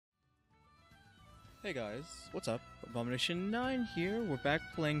Hey guys, what's up? Abomination9 here. We're back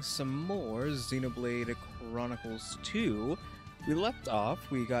playing some more Xenoblade Chronicles 2. We left off,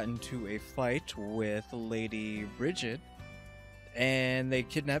 we got into a fight with Lady Bridget, and they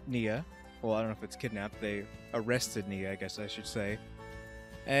kidnapped Nia. Well, I don't know if it's kidnapped, they arrested Nia, I guess I should say.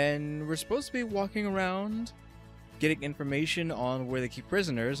 And we're supposed to be walking around, getting information on where they keep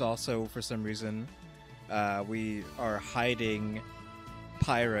prisoners. Also, for some reason, we are hiding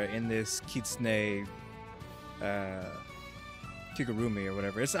Pyra in this kitsune kigurumi or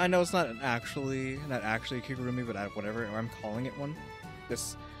whatever. I know it's not actually kigurumi, but whatever, or I'm calling it one.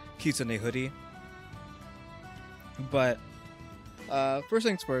 This kitsune hoodie. But first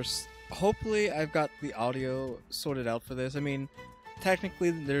things first, hopefully I've got the audio sorted out for this. I mean, technically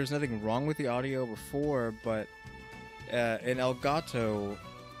there's nothing wrong with the audio before, but in Elgato,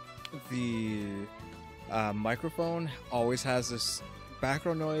 the microphone always has this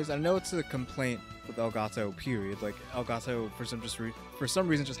background noise. I know it's a complaint with Elgato, period. Like, Elgato for some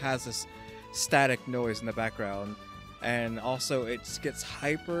reason just has this static noise in the background, and also it gets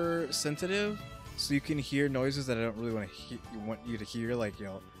hyper sensitive, so you can hear noises that I don't really want you to hear, like, you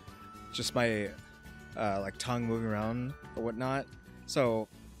know, just my like tongue moving around or whatnot. So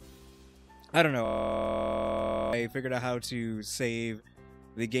I don't know. I figured out how to save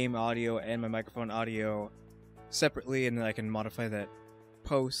the game audio and my microphone audio separately, and then I can modify that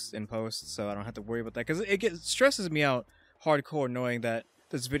in post, so I don't have to worry about that, because it stresses me out hardcore knowing that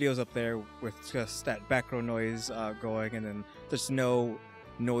there's videos up there with just that background noise going, and then there's no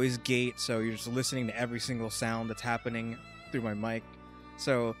noise gate, so you're just listening to every single sound that's happening through my mic.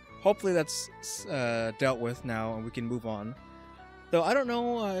 So hopefully that's dealt with now and we can move on. Though I don't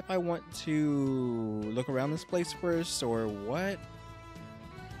know if I want to look around this place first or what.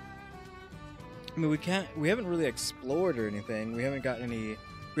 I mean, we haven't really explored or anything. We haven't grabbed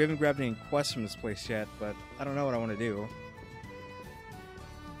any quests from this place yet, but I don't know what I want to do.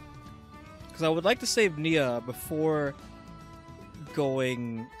 Because I would like to save Nia before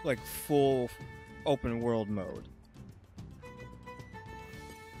going, like, full open world mode.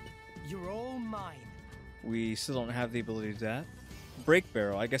 You're all mine. We still don't have the ability to do that. Break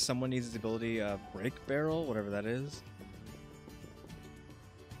barrel. I guess someone needs the ability of break barrel, whatever that is.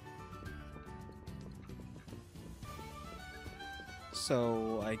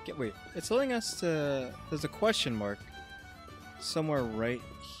 So wait, it's telling us to, there's a question mark somewhere right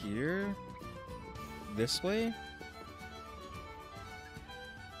here, this way.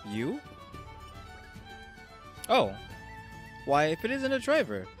 You? Oh, why, if it isn't a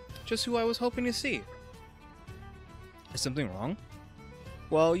driver, just who I was hoping to see. Is something wrong?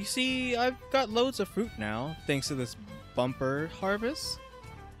 Well, you see, I've got loads of fruit now, thanks to this bumper harvest.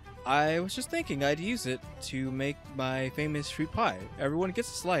 I was just thinking I'd use it to make my famous fruit pie. Everyone gets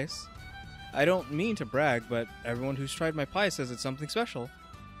a slice. I don't mean to brag, but everyone who's tried my pie says it's something special.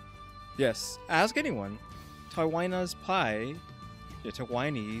 Yes, ask anyone. Tawina's pie,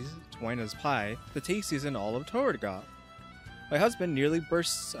 Tawina's pie, the tastiest in all of Torga. My husband nearly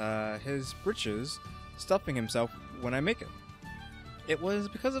bursts his britches stuffing himself when I make it. It was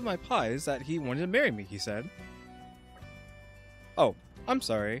because of my pies that he wanted to marry me, he said. Oh, I'm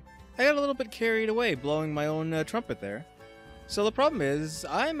sorry. I got a little bit carried away blowing my own trumpet there. So the problem is,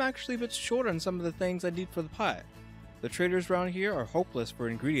 I'm actually a bit short on some of the things I need for the pie. The traders around here are hopeless for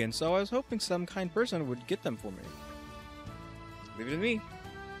ingredients, so I was hoping some kind person would get them for me. Leave it to me.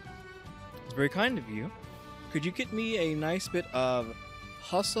 It's very kind of you. Could you get me a nice bit of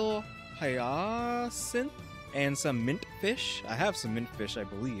hustle hyacinth and some mint fish? I have some mint fish, I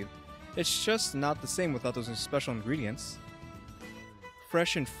believe. It's just not the same without those special ingredients.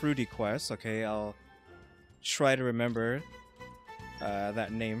 Fresh and fruity quest. Okay, I'll try to remember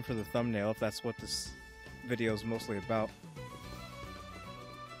that name for the thumbnail if that's what this video is mostly about.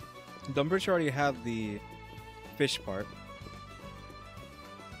 I'm pretty sure I already have the fish part.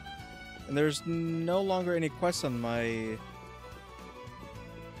 And there's no longer any quests on my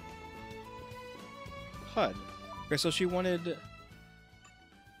HUD. Okay, so she wanted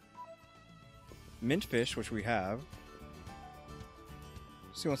mint fish, which we have.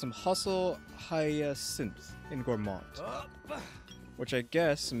 So you want some hustle hyacinth in Gourmand, which I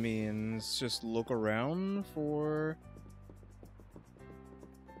guess means just look around for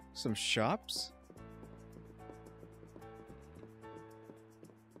some shops.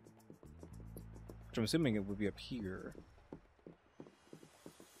 Which I'm assuming it would be up here.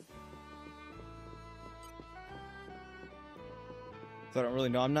 So I don't really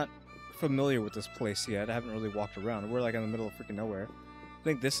know. I'm not familiar with this place yet. I haven't really walked around. We're like in the middle of freaking nowhere. I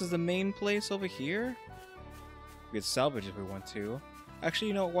think this is the main place over here. We could salvage if we want to. Actually,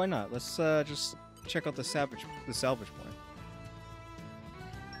 you know what? Why not? Let's just check out the salvage point.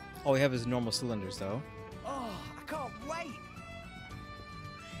 All we have is normal cylinders, though. Oh, I can't wait.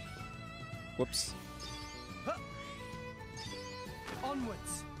 Whoops. Huh.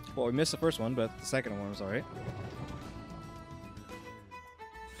 Onwards. Well, we missed the first one, but the second one was alright.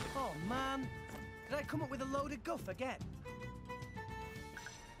 Oh man, did I come up with a load of guff again?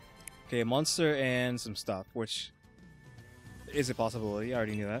 Okay, a monster and some stuff, which is a possibility. I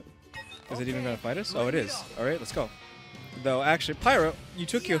already knew that. Is it even going to fight us? Oh, it is. Alright, let's go. Though, actually, Pyro, you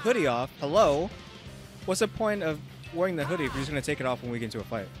took your hoodie off. Hello? What's the point of wearing the hoodie if you're just going to take it off when we get into a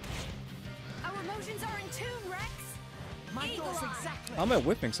fight? Our emotions are in tune, Rex. My Eagle thoughts Eye. exactly. How am I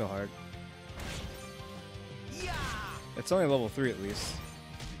whipping so hard? Yeah. It's only level 3 at least.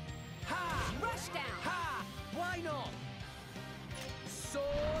 Ha. Rush down. Ha. Why not? Sword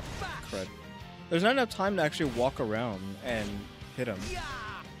back. Crud. There's not enough time to actually walk around and hit him. Yeah.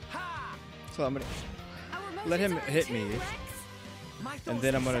 Ha. So I'm going to Our emotions let him are in hit tune, me, Rex. My and thoughts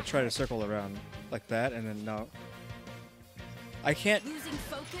then I'm going to exactly. try to circle around like that, and then no. I can't. Losing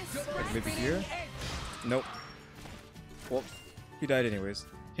focus. Like maybe Grasping here? edge. Nope. Well, he died anyways.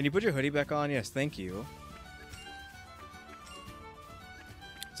 Can you put your hoodie back on? Yes, thank you.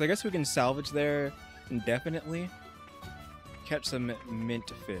 So I guess we can salvage there indefinitely. Catch some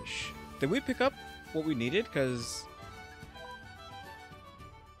mint fish. Did we pick up what we needed? Because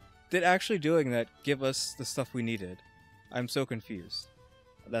did actually doing that give us the stuff we needed? I'm so confused.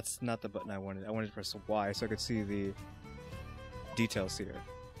 That's not the button I wanted. I wanted to press Y so I could see the details here.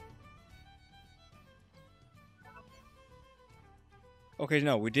 Okay,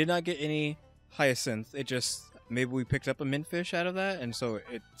 no, we did not get any hyacinth. It just, maybe we picked up a mint fish out of that, and so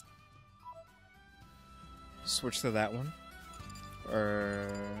it switched to that one.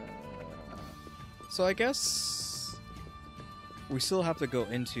 So I guess we still have to go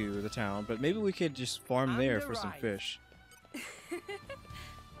into the town, but maybe we could just farm there for some Underright. fish.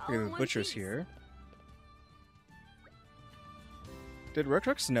 All Okay, in the one butcher's piece. here. Did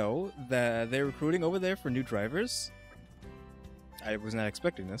Rectrux know that they're recruiting over there for new drivers? I was not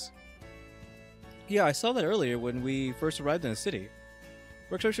expecting this. Yeah, I saw that earlier when we first arrived in the city.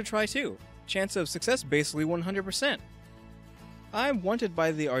 Rectrux should try too. Chance of success basically 100%. I'm wanted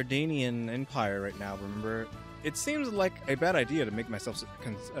by the Ardanian Empire right now, remember? It seems like a bad idea to make myself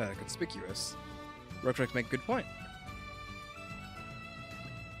conspicuous. Rectrux make a good point.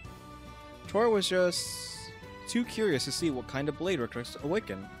 Tor was just too curious to see what kind of blade Rectrux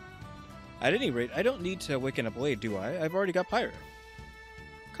awakened. At any rate, I don't need to awaken a blade, do I? I've already got Pyro.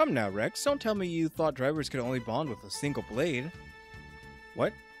 Come now, Rex, don't tell me you thought drivers could only bond with a single blade.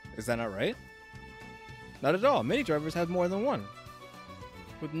 What? Is that not right? Not at all. Many drivers have more than one.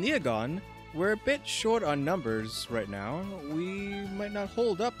 With Neogon, we're a bit short on numbers right now. We might not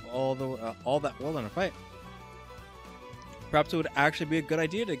hold up all that well in a fight. Perhaps it would actually be a good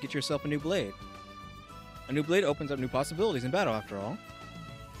idea to get yourself a new blade. A new blade opens up new possibilities in battle, after all.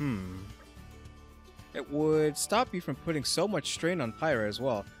 It would stop you from putting so much strain on Pyra as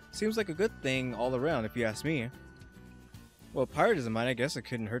well. Seems like a good thing all around, if you ask me. Well, if Pyra doesn't mind, I guess it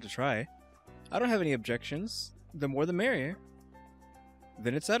couldn't hurt to try. I don't have any objections. The more the merrier.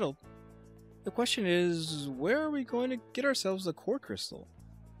 Then it's settled. The question is, where are we going to get ourselves a core crystal?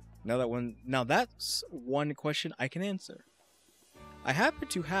 Now that's one question I can answer. I happen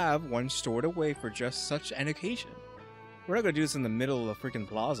to have one stored away for just such an occasion. We're not going to do this in the middle of the freaking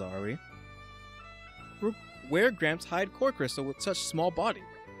plaza, are we? Where Gramps hide core crystal with such small body?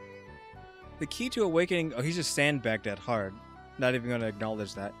 The key to awakening... Oh, he's just sandbagged that hard. Not even going to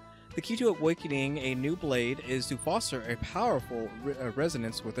acknowledge that. The key to awakening a new blade is to foster a powerful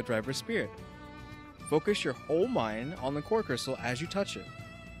resonance with the driver's spirit. Focus your whole mind on the core crystal as you touch it,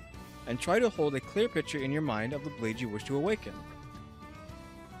 and try to hold a clear picture in your mind of the blade you wish to awaken.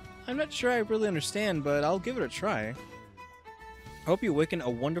 I'm not sure I really understand, but I'll give it a try. I hope you awaken a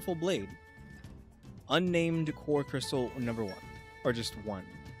wonderful blade. Unnamed core crystal number 1. Or just 1.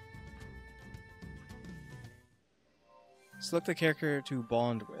 Select the character to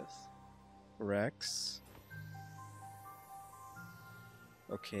bond with. Rex.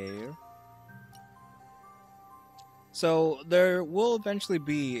 Okay. So there will eventually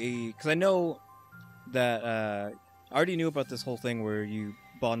be a... Because I know that I already knew about this whole thing where you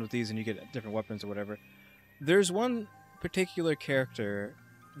bond with these and you get different weapons or whatever. There's one particular character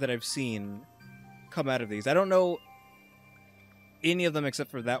that I've seen come out of these. I don't know any of them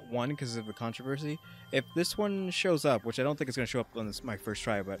except for that one because of the controversy. If this one shows up, which I don't think it's going to show up on this my first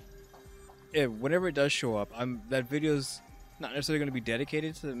try, but whenever it does show up, that video's not necessarily going to be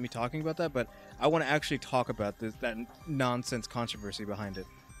dedicated to me talking about that, but I want to actually talk about that nonsense controversy behind it.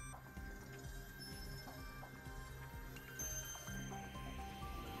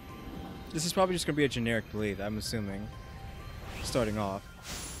 This is probably just gonna be a generic blade, I'm assuming. Starting off.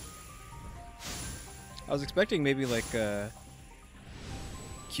 I was expecting maybe like a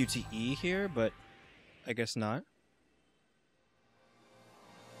QTE here, but I guess not.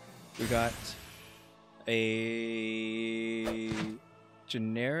 We got a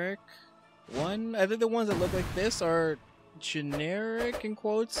generic one. I think the ones that look like this are generic in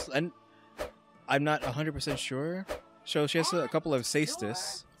quotes, and I'm not 100% sure. So she has a couple of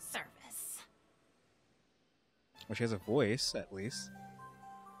Saestis. Service. Well, she has a voice, at least.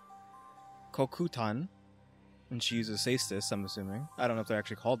 Kokutan. And she uses Saestis, I'm assuming. I don't know if they're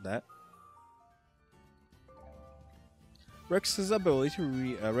actually called that. Rex's ability to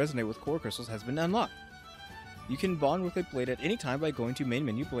resonate with core crystals has been unlocked. You can bond with a blade at any time by going to main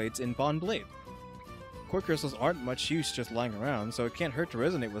menu blades in Bond Blade. Core crystals aren't much use just lying around, so it can't hurt to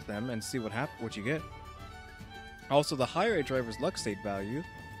resonate with them and see what you get. Also, the higher a driver's luck state value,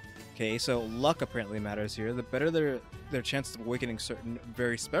 okay, so luck apparently matters here, the better their chances of awakening certain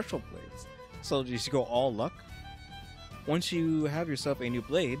very special blades. So just go all luck. Once you have yourself a new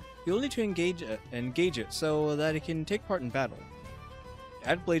blade, you'll need to engage it so that it can take part in battle.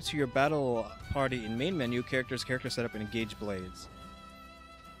 Add blades to your battle party in main menu, character setup, and engage blades.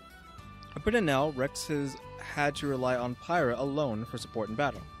 Up until now, Rex has had to rely on Pyra alone for support in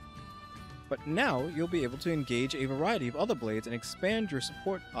battle. But now, you'll be able to engage a variety of other blades and expand your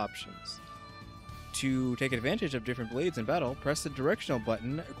support options. To take advantage of different blades in battle, press the directional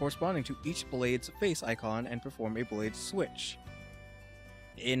button corresponding to each blade's face icon and perform a blade switch.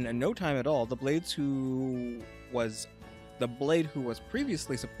 In no time at all, the blade who was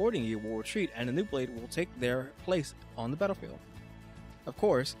previously supporting you will retreat and a new blade will take their place on the battlefield. Of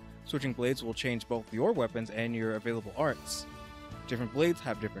course, switching blades will change both your weapons and your available arts. Different blades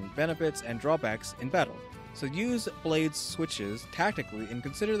have different benefits and drawbacks in battle, so use blade switches tactically and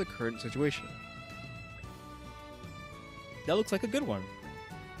consider the current situation. That looks like a good one.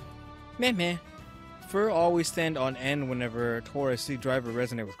 Meh. Fur always stand on end whenever Taurus see driver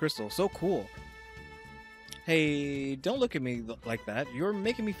resonate with Crystal. So cool. Hey, don't look at me like that. You're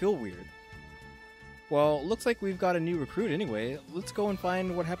making me feel weird. Well, looks like we've got a new recruit anyway. Let's go and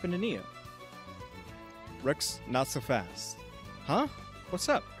find what happened to Nia. Rex, not so fast. Huh? What's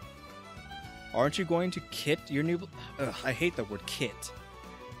up? Aren't you going to kit your new... Ugh, I hate the word kit.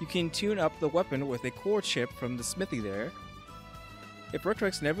 You can tune up the weapon with a core chip from the smithy there. If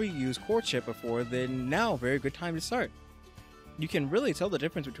Rex never used core chip before, then now very good time to start. You can really tell the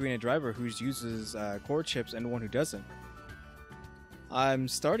difference between a driver who uses core chips and one who doesn't. I'm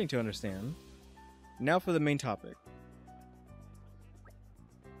starting to understand. Now for the main topic.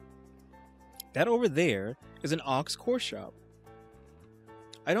 That over there is an Ox core shop.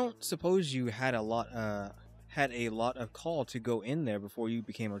 I don't suppose you had a lot of call to go in there before you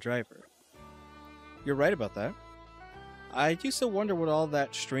became a driver. You're right about that. I used to wonder what all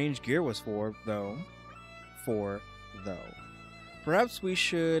that strange gear was for, though. Perhaps we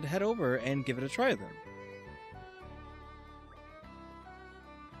should head over and give it a try then.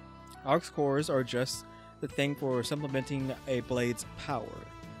 Ox cores are just the thing for supplementing a blade's power.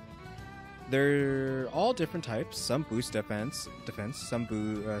 They're all different types. Some boost defense.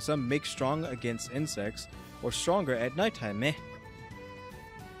 Some make strong against insects or stronger at nighttime. Meh.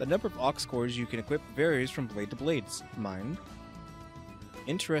 The number of ox cores you can equip varies from blade to blades. Mind.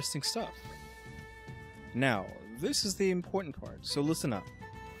 Interesting stuff. Now, this is the important part, so listen up.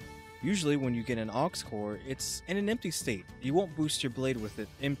 Usually when you get an ox core, it's in an empty state. You won't boost your blade with it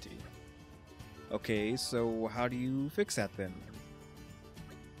empty. Okay, so how do you fix that then?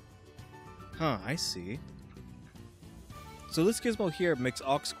 Huh, I see. So this gizmo here makes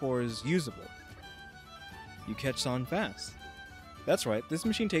ox cores usable. You catch on fast. That's right, this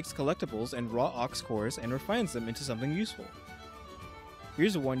machine takes collectibles and raw ox cores and refines them into something useful.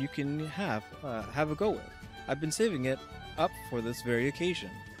 Here's one you can have a go with. I've been saving it up for this very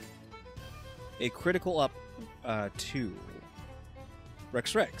occasion. A critical up 2.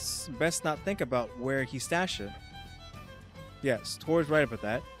 Rex. Best not think about where he stashed it. Yes, Tor's right about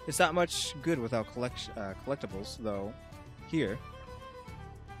that. It's not much good without collectibles, though. Here.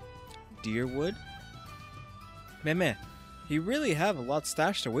 Deerwood? Meh. You really have a lot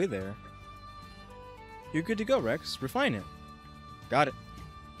stashed away there. You're good to go, Rex. Refine it. Got it.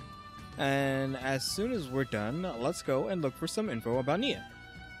 And as soon as we're done, let's go and look for some info about Nia.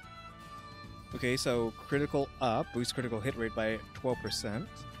 Okay, so critical up, boost critical hit rate by 12%.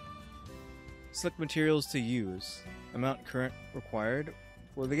 Select materials to use. Amount current required.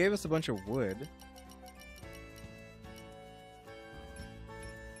 Well, they gave us a bunch of wood.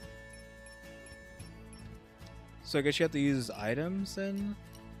 So I guess you have to use items then?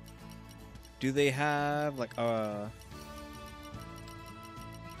 Do they have like are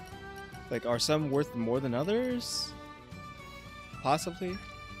some worth more than others? Possibly.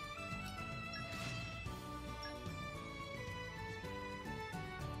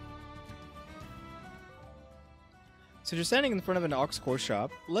 So you're standing in front of an aux core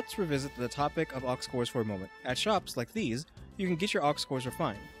shop. Let's revisit the topic of aux cores for a moment. At shops like these, you can get your aux cores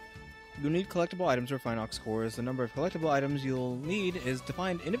refined. You'll need collectible items to refine aux cores. The number of collectible items you'll need is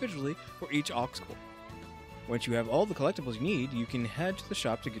defined individually for each aux core. Once you have all the collectibles you need, you can head to the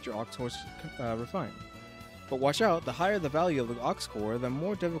shop to get your aux cores refined. But watch out, the higher the value of the aux core, the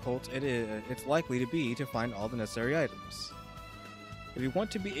more difficult it's likely to be to find all the necessary items. If you want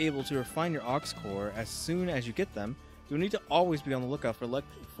to be able to refine your aux core as soon as you get them, you'll need to always be on the lookout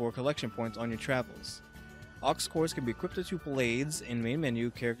for collection points on your travels. Aux cores can be equipped to blades in main menu,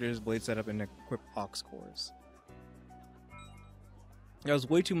 characters, blade setup, and equip aux cores. That was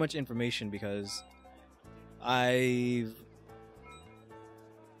way too much information because I've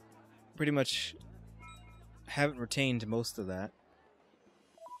pretty much haven't retained most of that.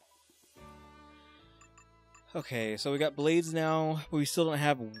 Okay, so we got blades now, but we still don't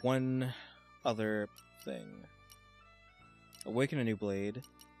have one other thing. Awaken a new blade.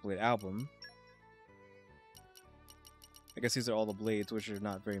 Blade album. I guess these are all the blades, which are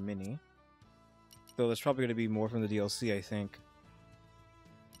not very many. Though there's probably going to be more from the DLC, I think.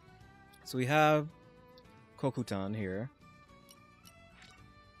 So we have Kokutan here.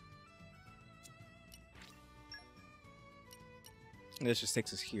 And this just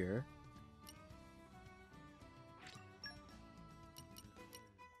takes us here.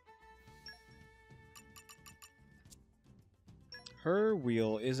 Her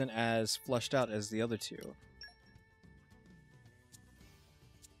wheel isn't as flushed out as the other two.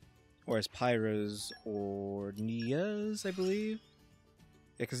 Or as Pyra's or Nia's, I believe.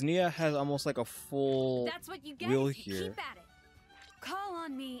 Yeah, because Nia has almost like a full That's what you get. wheel If you here. keep at it. Call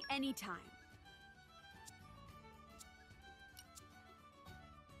on me anytime.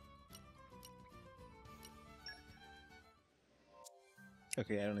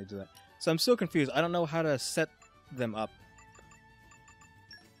 Okay, I don't need to do that. So I'm still confused. I don't know how to set them up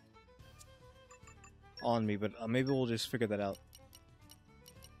on me, but maybe we'll just figure that out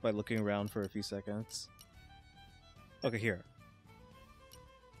by looking around for a few seconds. Okay, here.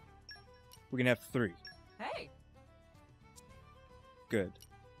 We can have 3. Hey. Good.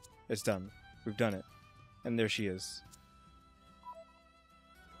 It's done. We've done it. And there she is.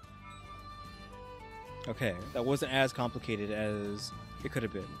 Okay, that wasn't as complicated as it could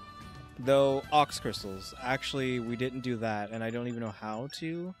have been. Though, ox crystals. Actually, we didn't do that, and I don't even know how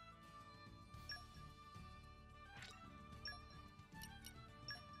to.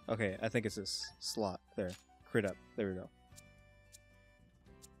 Okay, I think it's this slot. There. Crit up. There we go.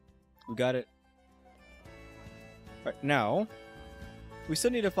 We got it. Alright, now, we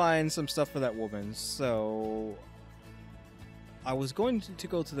still need to find some stuff for that woman, so I was going to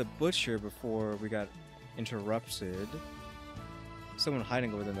go to the butcher before we got interrupted. Someone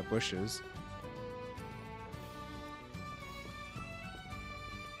hiding over there in the bushes.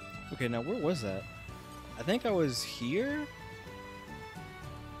 Okay, now where was that? I think I was here?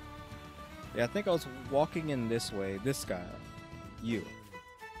 Yeah, I think I was walking in this way. This guy. You.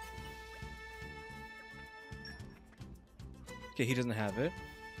 Okay, he doesn't have it.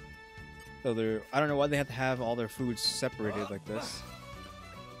 So they're... I don't know why they have to have all their foods separated like this.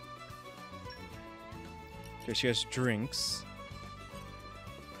 Okay, she has drinks.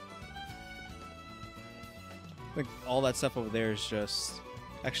 I think all that stuff over there is just...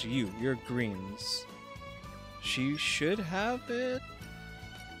 Actually, you're greens. She should have it?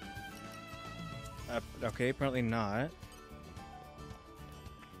 Okay, apparently not.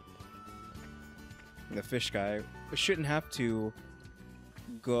 The fish guy shouldn't have to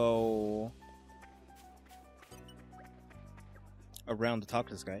go around to talk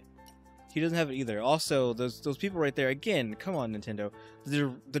to this guy. He doesn't have it either. Also, those people right there, again, come on, Nintendo.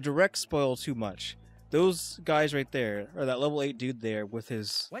 The direct spoil too much. Those guys right there, or that level 8 dude there with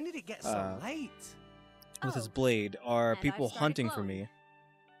his... When did it get so late? With his blade, are And people I've started hunting for glowing. me.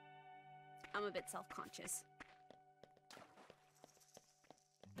 I'm a bit self-conscious.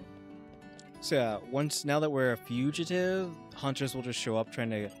 So yeah, now that we're a fugitive, hunters will just show up trying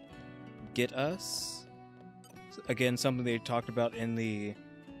to get us. Again, something they talked about in the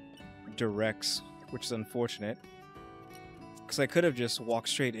directs, which is unfortunate. Because I could have just walked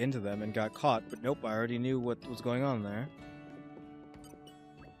straight into them and got caught, but nope, I already knew what was going on there.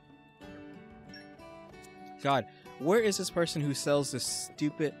 God, where is this person who sells this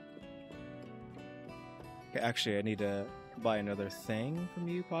stupid... Okay, actually, I need to buy another thing from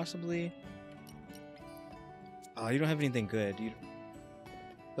you, possibly. Oh, you don't have anything good.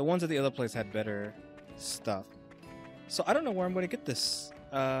 The ones at the other place had better stuff. So I don't know where I'm going to get this.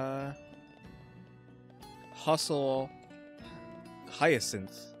 Hustle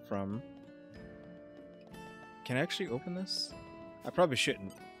Hyacinth from. Can I actually open this? I probably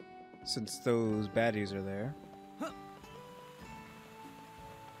shouldn't, since those baddies are there.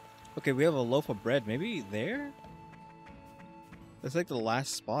 Okay, we have a loaf of bread. Maybe there? That's like the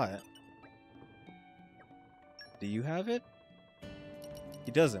last spot. Do you have it?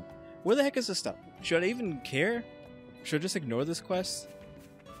 He doesn't. Where the heck is this stuff? Should I even care? Should I just ignore this quest?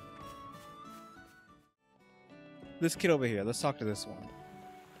 This kid over here. Let's talk to this one.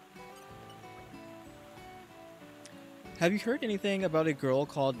 Have you heard anything about a girl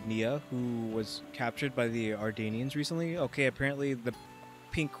called Nia who was captured by the Ardanians recently? Okay, apparently the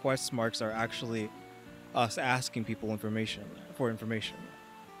pink quest marks are actually us asking people for information.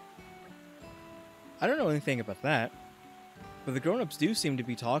 I don't know anything about that, but the grown-ups do seem to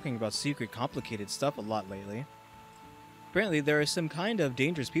be talking about secret, complicated stuff a lot lately. Apparently, there are some kind of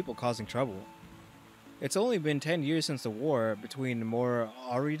dangerous people causing trouble. It's only been 10 years since the war between Mor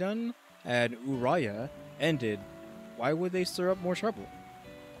Aridun and Uraya ended. Why would they stir up more trouble?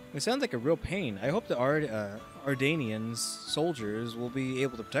 It sounds like a real pain. I hope the Ardanians soldiers will be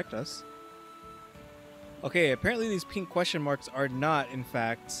able to protect us. Okay, apparently these pink question marks are not, in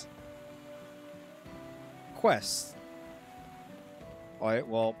fact, quests. Alright,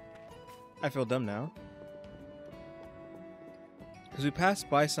 well, I feel dumb now. Because we passed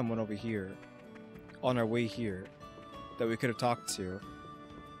by someone over here, on our way here, that we could have talked to.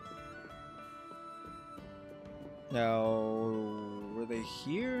 Now, were they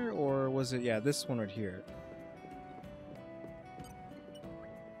here, or was it, yeah, this one right here.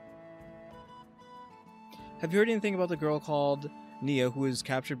 Have you heard anything about the girl called Nia who was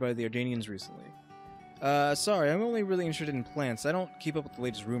captured by the Ardanians recently? Sorry, I'm only really interested in plants. I don't keep up with the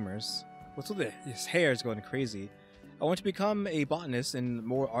latest rumors. What's with it? His hair is going crazy. I want to become a botanist in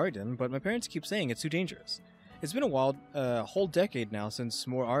Mor Arden, but my parents keep saying it's too dangerous. It's been a whole decade now since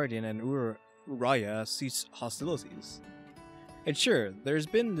Mor Arden and Uraya ceased hostilities. And sure, there's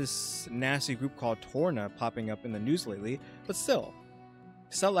been this nasty group called Torna popping up in the news lately, but still,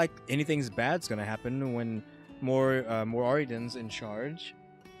 it's not like anything's bad's gonna happen when Mor Ariden's in charge.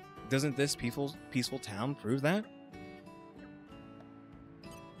 Doesn't this peaceful town prove that?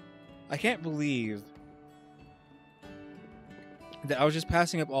 I can't believe that I was just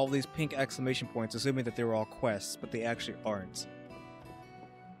passing up all these pink exclamation points assuming that they were all quests, but they actually aren't.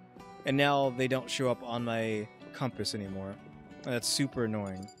 And now they don't show up on my compass anymore. That's super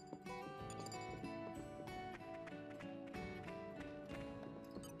annoying.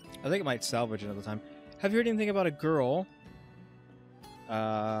 I think it might salvage another time. Have you heard anything about a girl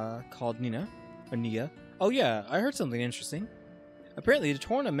called Nina? Or Nia? Oh yeah, I heard something interesting. Apparently, the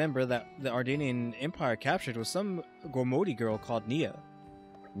Torna member that the Ardanian Empire captured was some Gormodi girl called Nia.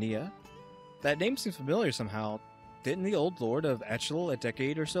 Nia? That name seems familiar somehow. Didn't the old lord of Echelal a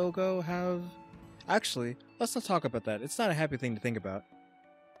decade or so ago have... Actually, let's not talk about that. It's not a happy thing to think about.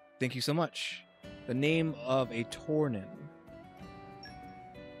 Thank you so much. The name of a Tornin.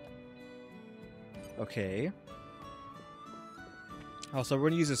 Okay. Also, we're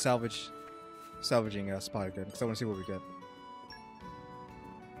going to use a salvaging spot again, because I want to see what we get.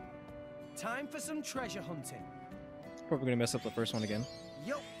 Time for some treasure hunting. Probably going to mess up the first one again.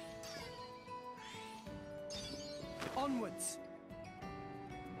 Yup. Onwards.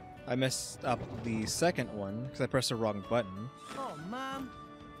 I messed up the second one, because I pressed the wrong button. Oh man,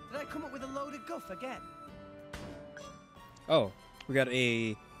 did I come up with a load of guff again? Oh, we got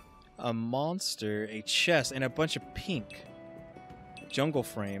a monster, a chest, and a bunch of pink jungle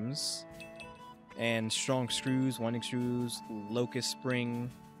frames, and strong screws, winding screws, locust spring,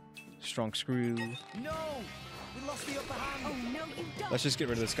 strong screw. No, we lost the upper hand. Oh no, you don't. Let's just get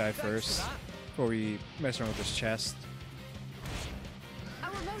rid of this guy first before we mess around with this chest. Our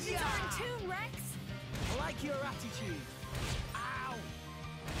emotions are in tune, Rex. I like your attitude. Ow.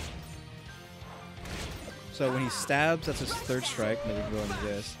 So when he stabs, that's his third strike, and then we can go into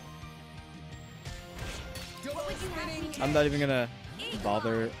this. What would you have me do? I'm not even gonna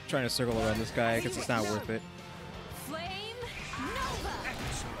bother trying to circle around this guy because it's not worth it. Flame Nova.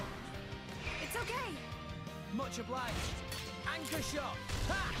 It's okay. Much obliged. Anchor shot.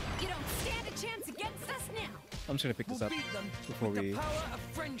 Ha! You don't stand a chance against us now. I'm just gonna pick this We'll up beat them before with we the power of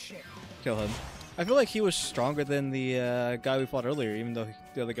friendship. kill him. I feel like he was stronger than the guy we fought earlier, even though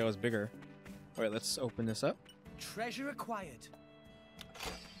the other guy was bigger. Alright, let's open this up. Treasure acquired.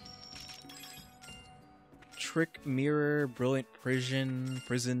 Trick mirror, brilliant prison.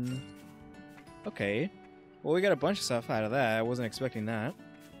 Okay. Well, we got a bunch of stuff out of that. I wasn't expecting that.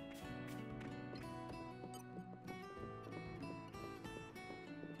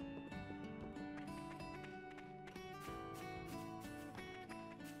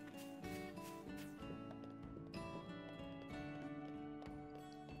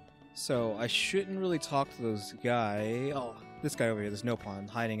 So, I shouldn't really talk to those guy. Oh, this guy over here, this Nopon,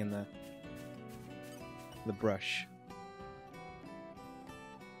 hiding in the brush.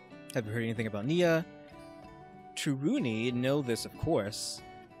 Have you heard anything about Nia? Turuni know this, of course,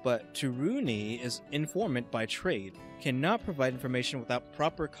 but Turuni is informant by trade, cannot provide information without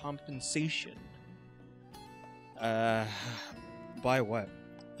proper compensation. By what?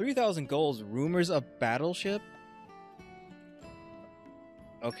 3,000 goals, rumors of battleship?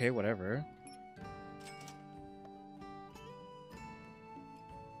 Okay, whatever.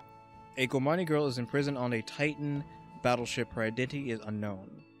 A Gormani girl is imprisoned on a Titan battleship. Her identity is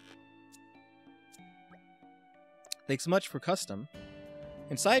unknown. Thanks much for custom.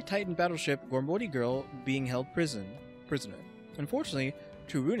 Inside Titan battleship, Gormoni girl being held prisoner. Unfortunately,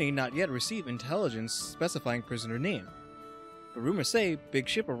 Turuni not yet received intelligence specifying prisoner name. But rumors say big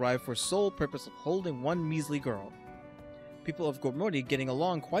ship arrived for sole purpose of holding one measly girl. People of Gormoni getting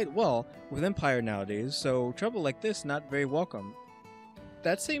along quite well with Empire nowadays, so trouble like this not very welcome.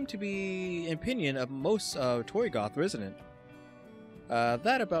 That seemed to be an opinion of most Torigoth resident.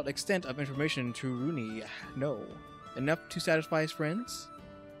 That about extent of information Turuni know. Enough to satisfy his friends?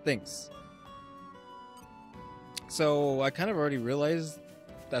 Thanks. So I kind of already realized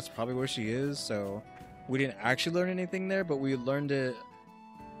that's probably where she is, so we didn't actually learn anything there, but we learned it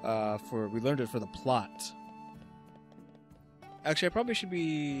for the plot. Actually, I probably should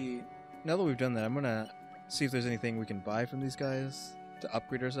be... Now that we've done that, I'm gonna see if there's anything we can buy from these guys to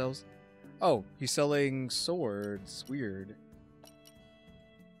upgrade ourselves. Oh, he's selling swords. Weird.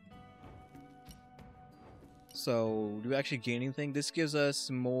 So, do we actually gain anything? This gives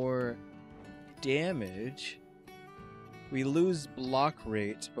us more damage. We lose block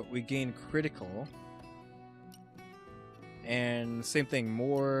rate, but we gain critical. And same thing,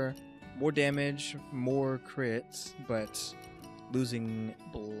 more damage, more crits, but losing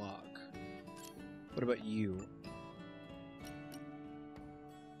block. What about you?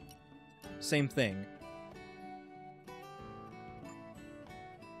 Same thing.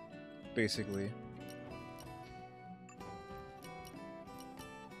 Basically.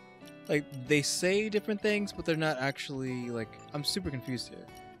 Like, they say different things, but they're not actually, like... I'm super confused here.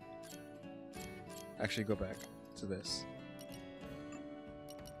 Actually, go back to this.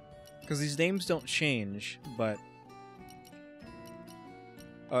 Because these names don't change, but...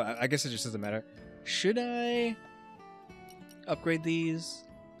 Oh, I guess it just doesn't matter. Should I upgrade these?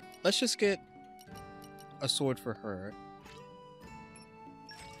 Let's just get a sword for her.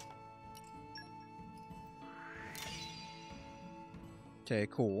 Okay,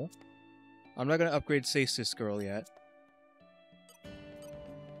 cool. I'm not gonna upgrade Sasis Girl yet.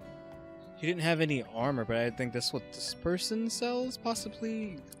 He didn't have any armor, but I think that's what this person sells,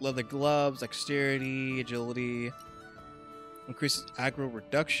 possibly? Leather gloves, dexterity, agility. Increases aggro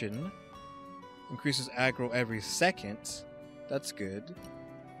reduction. Increases aggro every second. That's good.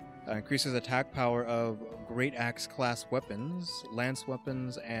 Increases attack power of Great Axe class weapons, lance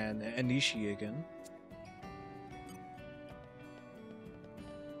weapons, and Anishigen.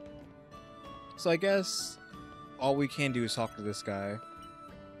 So I guess all we can do is talk to this guy.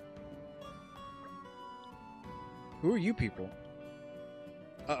 Who are you people?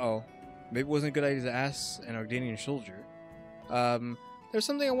 Uh-oh. Maybe it wasn't a good idea to ask an Argdanian soldier. There's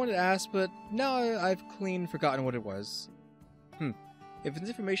something I wanted to ask, but now I've clean forgotten what it was. If it's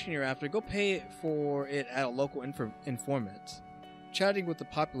information you're after, go pay for it at a local informant. Chatting with the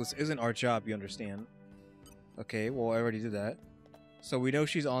populace isn't our job, you understand. Okay, well I already did that. So we know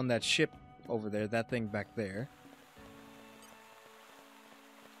she's on that ship over there, that thing back there.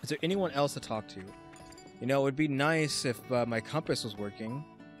 Is there anyone else to talk to? You know, it would be nice if my compass was working,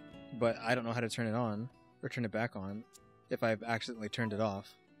 but I don't know how to turn it on, or turn it back on, if I've accidentally turned it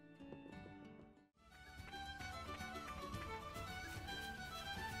off.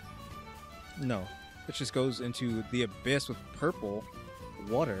 No, it just goes into the abyss with purple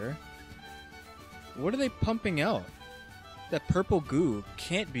water. What are they pumping out? That purple goo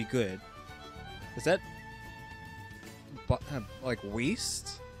can't be good. Is that like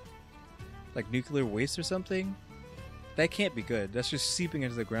waste? Like nuclear waste or something? That can't be good. That's just seeping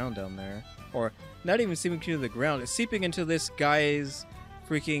into the ground down there. Or not even seeping into the ground. It's seeping into this guy's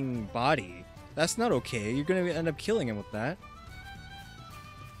freaking body. That's not okay. You're going to end up killing him with that.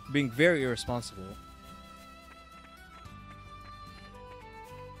 Being very irresponsible.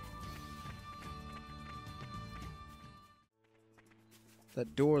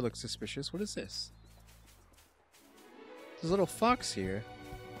 That door looks suspicious. What is this? There's a little fox here.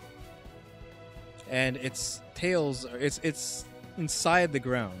 And its tails are, it's inside the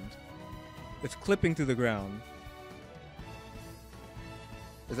ground. It's clipping through the ground.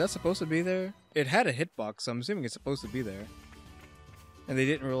 Is that supposed to be there? It had a hitbox, so I'm assuming it's supposed to be there. And they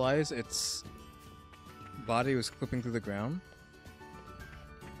didn't realize its body was clipping through the ground?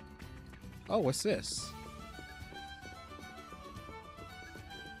 Oh, what's this?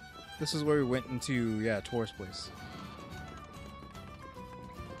 This is where we went into, yeah, Tor's place.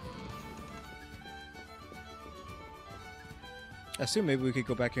 I assume maybe we could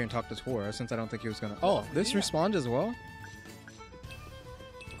go back here and talk to Tor, since I don't think he was gonna... Oh, this respawned as well?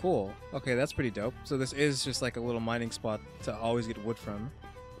 Cool. Okay, that's pretty dope. So this is just like a little mining spot to always get wood from.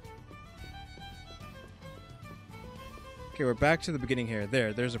 Okay, we're back to the beginning here.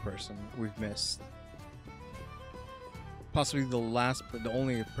 There's a person we've missed. Possibly the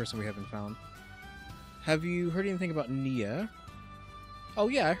only person we haven't found. Have you heard anything about Nia? Oh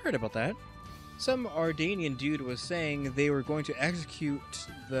yeah, I heard about that. Some Ardanian dude was saying they were going to execute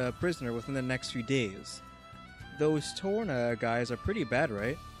the prisoner within the next few days. Those Torna guys are pretty bad,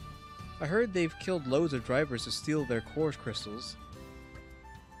 right? I heard they've killed loads of drivers to steal their core crystals.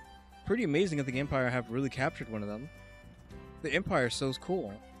 Pretty amazing that the Empire have really captured one of them. The Empire is so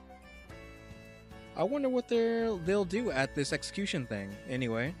cool. I wonder what they'll do at this execution thing,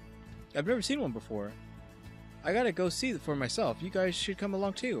 anyway. I've never seen one before. I gotta go see it for myself. You guys should come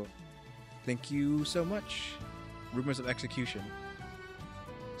along too. Thank you so much. Rumors of execution.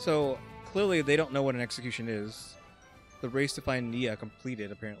 So, clearly they don't know what an execution is. The race to find Nia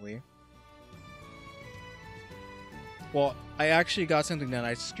completed, apparently. Well, I actually got something done.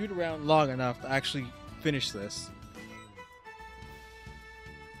 I screwed around long enough to actually finish this.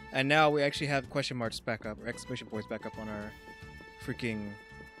 And now we actually have question marks back up, or exclamation points back up on our freaking...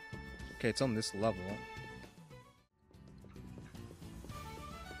 Okay, it's on this level.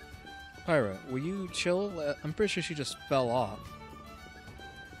 Pyra, will you chill? I'm pretty sure she just fell off.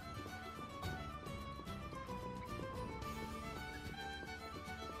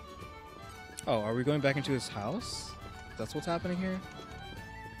 Oh, are we going back into his house? That's what's happening here?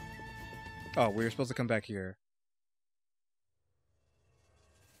 Oh, we were supposed to come back here.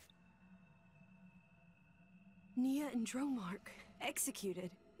 Nia and Dromark executed.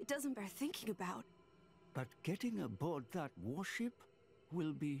 It doesn't bear thinking about. But getting aboard that warship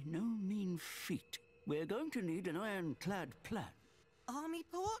will be no mean feat. We're going to need an ironclad plan. Army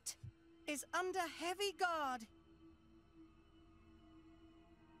port is under heavy guard.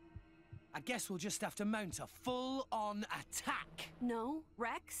 I guess we'll just have to mount a full-on attack. No,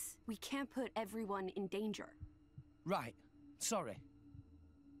 Rex, we can't put everyone in danger. Right. Sorry.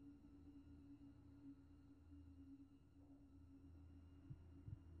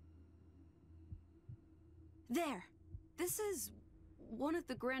 There. This is one of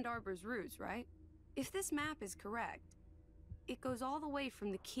the Grand Arbor's routes, right? If this map is correct, it goes all the way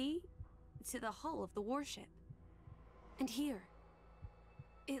from the quay to the hull of the warship. And here,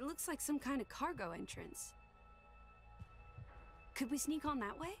 it looks like some kind of cargo entrance. Could we sneak on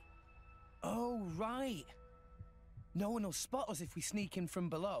that way? Oh, right. No one will spot us if we sneak in from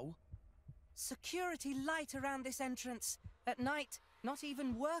below. Security light around this entrance. At night, not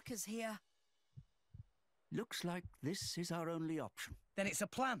even workers here. Looks like this is our only option. Then it's a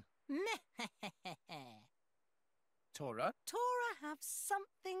plan. Tora? Tora have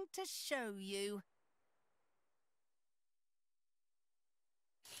something to show you.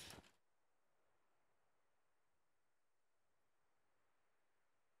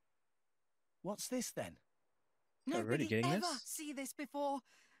 What's this then? Already Nobody getting ever this? see this before.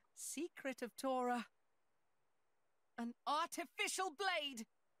 Secret of Tora. An artificial blade!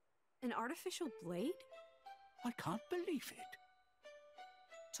 An artificial blade? I can't believe it.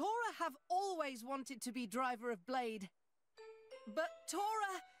 Tora have always wanted to be driver of Blade. But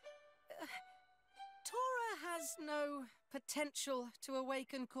Tora has no potential to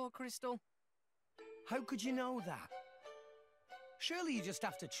awaken Core Crystal. How could you know that? Surely you just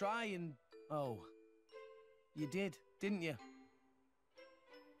have to try and... Oh. You did, didn't you?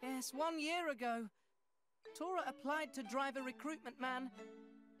 Yes, 1 year ago. Tora applied to drive a recruitment man.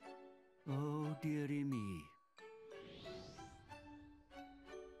 Oh, dearie me.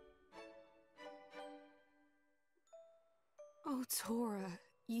 Oh, Tora,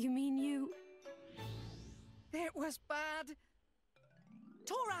 you mean you... It was bad.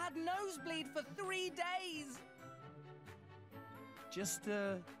 Tora had nosebleed for 3 days. Just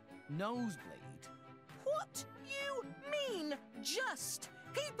a nosebleed? What you mean, just?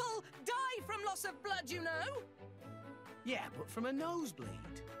 People die from loss of blood, you know. Yeah, but from a nosebleed.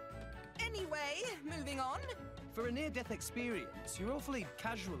 Anyway, moving on. For a near-death experience, you're awfully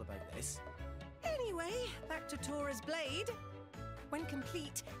casual about this. Anyway, back to Tora's blade. When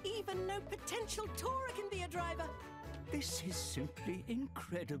complete, even no potential Tora can be a driver. This is simply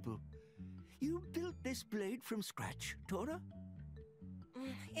incredible. You built this blade from scratch, Tora?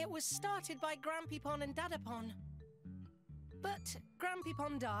 It was started by Grampypon and Dadapon. But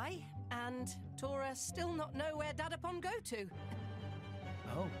Grampypon die, and Tora still not know where Dadapon go to.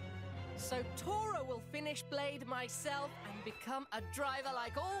 Oh. So Tora will finish Blade myself and become a driver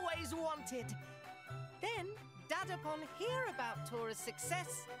like always wanted. Then Dadapon hear about Tora's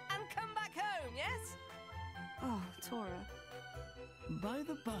success and come back home, yes? Oh, Tora. By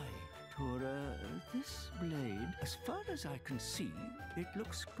the by, Tora, this blade, as far as I can see, it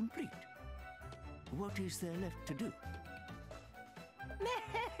looks complete. What is there left to do?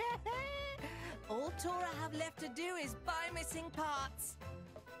 All Tora have left to do is buy missing parts.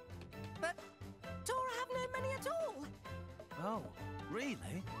 But Tora have no money at all. Oh,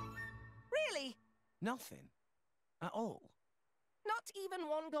 really? Really? Nothing? At all? Not even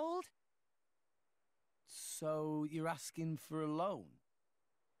 1 gold? So you're asking for a loan?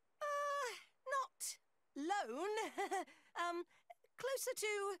 Not loan. Closer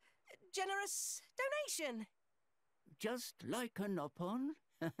to generous donation. Just like a Nopon?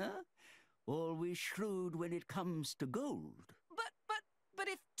 Always shrewd when it comes to gold. But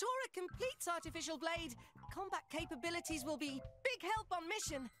if Tora completes Artificial Blade, combat capabilities will be big help on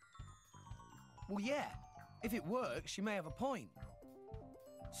mission. Well, yeah. If it works, you may have a point.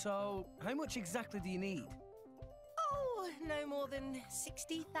 So, how much exactly do you need? Oh, no more than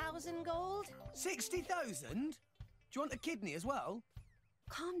 60,000 gold. 60,000? Do you want a kidney as well?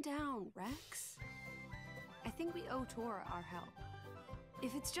 Calm down, Rex. I think we owe Tora our help.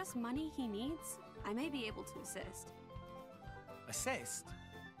 If it's just money he needs, I may be able to assist. Assist?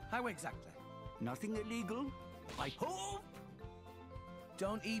 How exactly? Nothing illegal, I hope.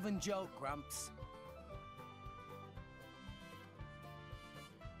 Don't even joke, Gramps.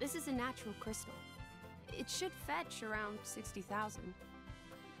 This is a natural crystal. It should fetch around 60,000.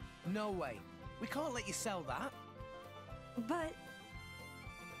 No way. We can't let you sell that. But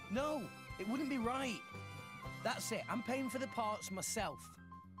No, it wouldn't be right. That's it. I'm paying for the parts myself.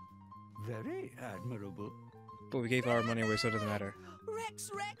 Very admirable. But we gave our money away, so it doesn't matter.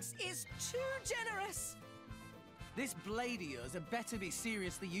 Rex is too generous. This blade of yours had better be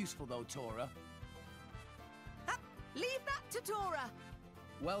seriously useful, though, Tora. Leave that to Tora.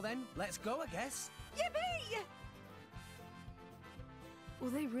 Well then, let's go, I guess. Yippee! will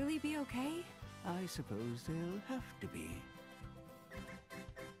they really be okay? I suppose they'll have to be.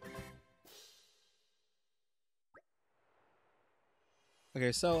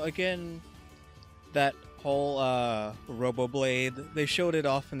 Okay, so again, that whole Robo Blade, they showed it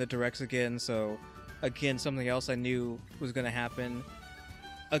off in the directs again, so again, something else I knew was going to happen.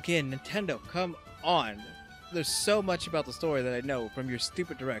 Again, Nintendo, come on! There's so much about the story that I know from your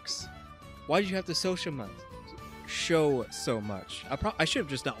stupid directs. Why did you have to show so much? I should have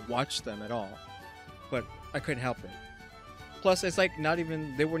just not watched them at all, but I couldn't help it. Plus, it's like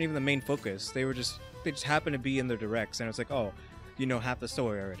they weren't even the main focus. They just happened to be in the directs, and it's like, oh, you know half the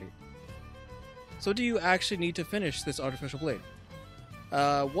story already. So do you actually need to finish this Artificial Blade?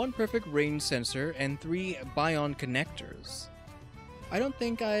 1 perfect range sensor and 3 Bion connectors. I don't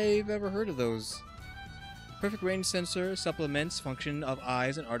think I've ever heard of those. Perfect range sensor supplements function of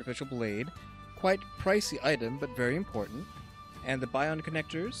eyes and Artificial Blade. Quite pricey item, but very important. And the Bion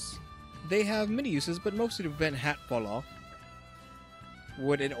connectors, they have many uses, but mostly to prevent hat fall off.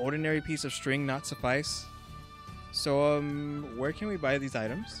 Would an ordinary piece of string not suffice? So, where can we buy these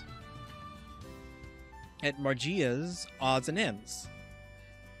items? At Margia's Odds and Ends.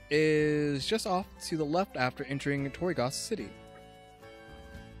 Is just off to the left after entering Torghast City.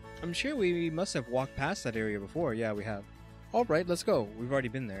 I'm sure we must have walked past that area before. Yeah, we have. Alright, let's go. We've already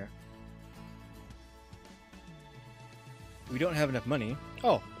been there. We don't have enough money.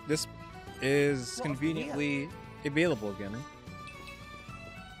 Oh, this is conveniently available again.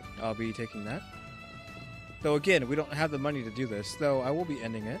 I'll be taking that. Though again, we don't have the money to do this, though I will be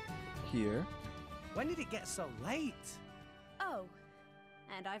ending it here. When did it get so late? Oh,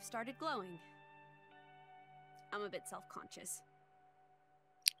 and I've started glowing. I'm a bit self-conscious.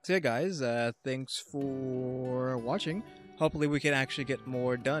 So yeah, guys, thanks for watching. Hopefully we can actually get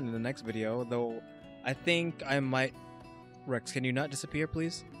more done in the next video, though I think I might... Rex, can you not disappear,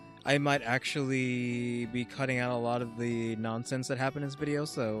 please? I might actually be cutting out a lot of the nonsense that happened in this video,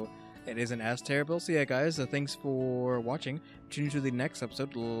 so it isn't as terrible. So yeah, guys, thanks for watching. Tune into the next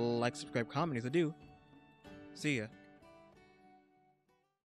episode. Like, subscribe, comment if you do. See ya.